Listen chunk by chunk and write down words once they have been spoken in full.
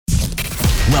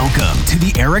Welcome to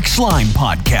the Eric Schlein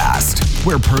Podcast,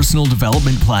 where personal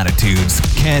development platitudes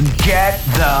can get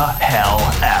the hell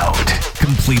out.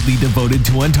 Completely devoted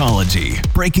to ontology,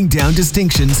 breaking down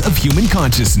distinctions of human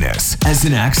consciousness as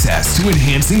an access to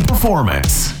enhancing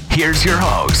performance. Here's your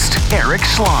host, Eric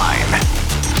Schlein.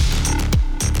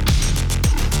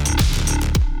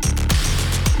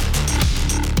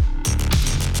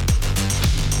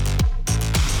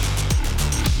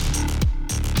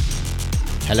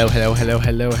 Hello,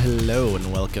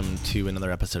 and welcome to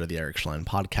another episode of the Eric Schlein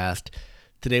Podcast.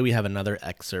 Today we have another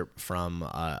excerpt from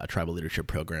a tribal leadership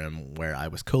program where I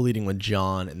was co-leading with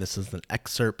John, and this is an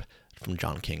excerpt from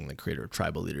John King, the creator of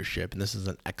tribal leadership, and this is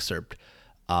an excerpt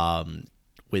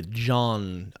with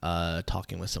John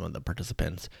talking with some of the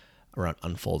participants around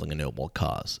unfolding a noble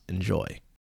cause. Enjoy.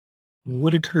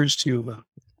 What occurs to you about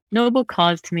it? Noble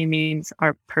cause to me means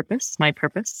our purpose, my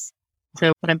purpose.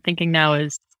 So what I'm thinking now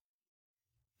is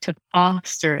to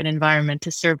foster an environment to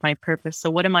serve my purpose.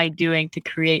 So what am I doing to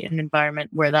create an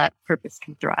environment where that purpose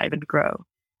can thrive and grow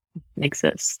and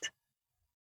exist?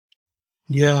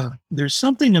 Yeah, there's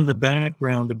something in the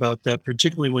background about that,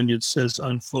 particularly when it says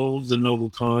unfold the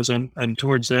noble cause. I'm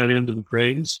towards that end of the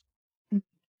phrase.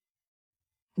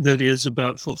 That is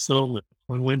about fulfillment.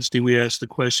 On Wednesday, we asked the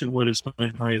question, what is my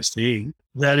highest aim?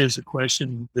 That is a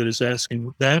question that is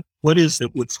asking that, what is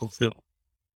it would fulfill?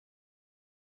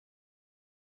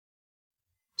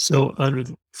 So under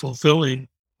fulfilling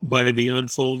by the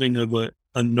unfolding of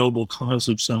a noble cause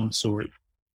of some sort,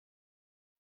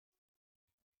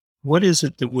 what is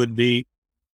it that would be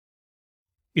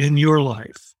in your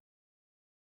life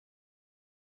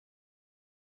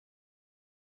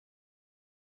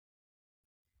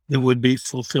that would be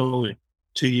fulfilling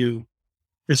to you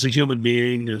as a human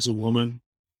being, as a woman,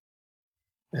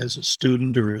 as a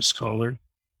student or a scholar?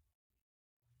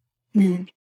 Mm.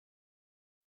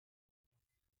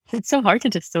 It's so hard to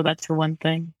distill that to one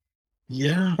thing.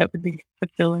 Yeah. That would be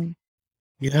fulfilling.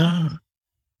 Yeah.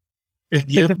 And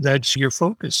yet that's your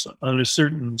focus on a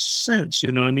certain sense, I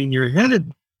mean, you're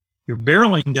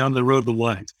barreling down the road of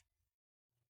life.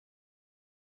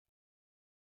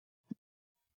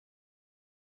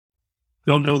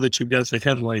 Don't know that you've got the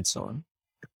headlights on.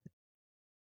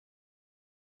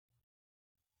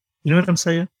 You know what I'm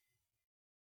saying?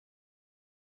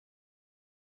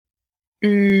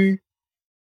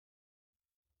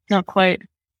 Not quite.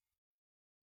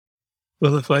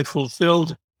 Well, if I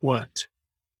fulfilled what?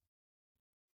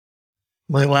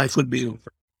 My life would be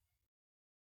over.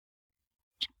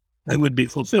 I would be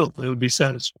fulfilled. I would be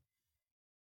satisfied.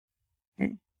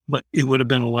 But it would have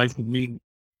been a life of meaning.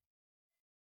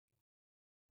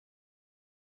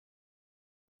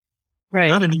 Right.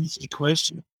 Not an easy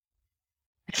question.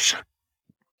 There's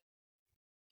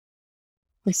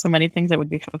so many things that would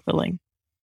be fulfilling.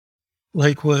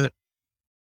 Like what?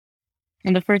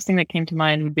 And the first thing that came to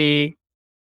mind would be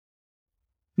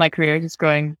my career, just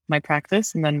growing my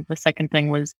practice. And then the second thing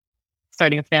was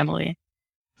starting a family.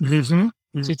 Mm-hmm.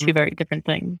 Which are two very different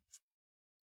things.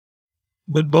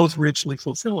 But both richly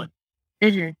fulfilling.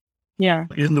 Mm-hmm. Yeah.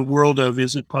 In the world of,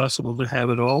 is it possible to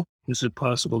have it all? Is it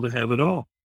possible to have it all?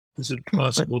 Is it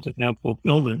possible to have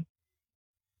fulfillment?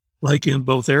 Like in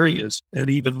both areas, and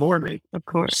even more, maybe. Of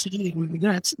course. See,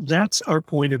 that's our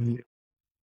point of view.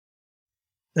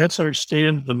 That's our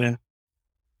stand of the map,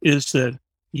 is that,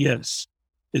 yes,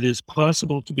 it is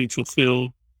possible to be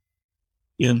fulfilled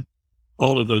in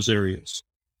all of those areas.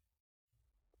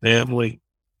 Family.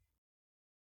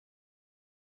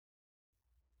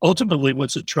 Ultimately,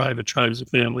 what's a tribe? A tribe is a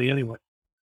family anyway.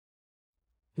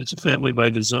 It's a family by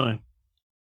design.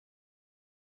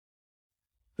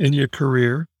 In your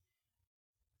career,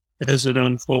 as it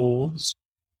unfolds,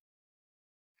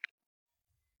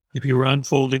 if you were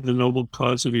unfolding the noble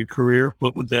cause of your career,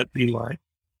 what would that be like?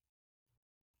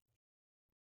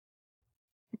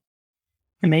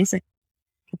 Amazing.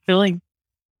 Fulfilling.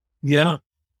 Yeah.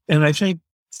 And I think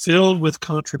filled with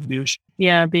contribution.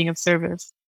 Yeah, being of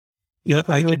service. Yeah,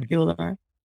 I would feel that.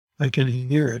 I can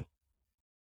hear it.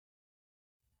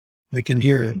 I can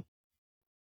hear it.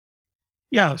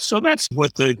 Yeah, so that's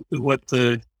what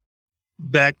the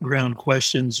background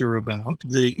questions are about,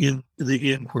 the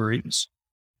inquiries.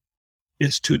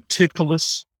 Is to tickle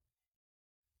us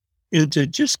into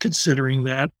just considering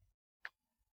that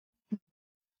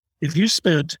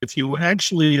if you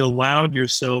actually allowed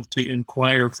yourself to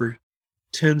inquire for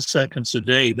 10 seconds a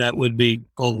day, that would be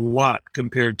a lot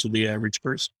compared to the average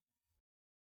person.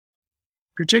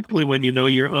 Particularly when you know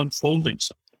you're unfolding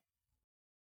something.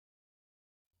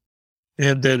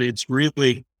 And that it's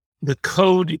really, the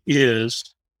code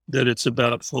is that it's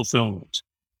about fulfillment.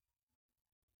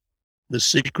 The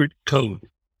secret code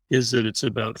is that it's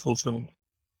about fulfillment.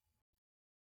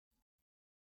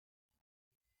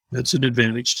 That's an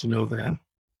advantage to know that.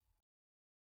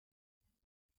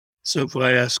 So if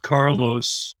I ask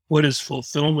Carlos, what is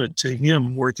fulfillment to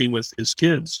him working with his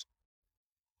kids?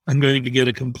 I'm going to get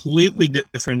a completely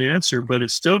different answer, but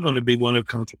it's still going to be one of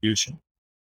contribution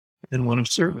and one of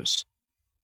service.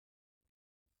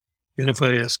 And if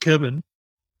I ask Kevin,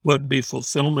 what would be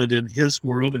fulfillment in his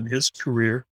world and his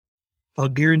career, I'll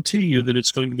guarantee you that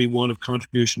it's going to be one of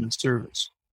contribution and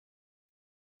service.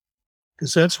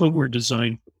 Because that's what we're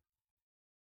designed for.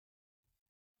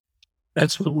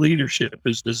 That's what leadership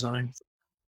is designed for.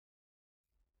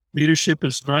 Leadership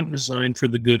is not designed for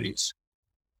the goodies.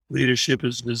 Leadership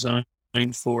is designed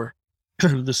for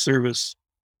the service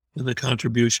and the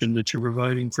contribution that you're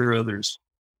providing for others,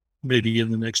 maybe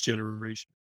in the next generation.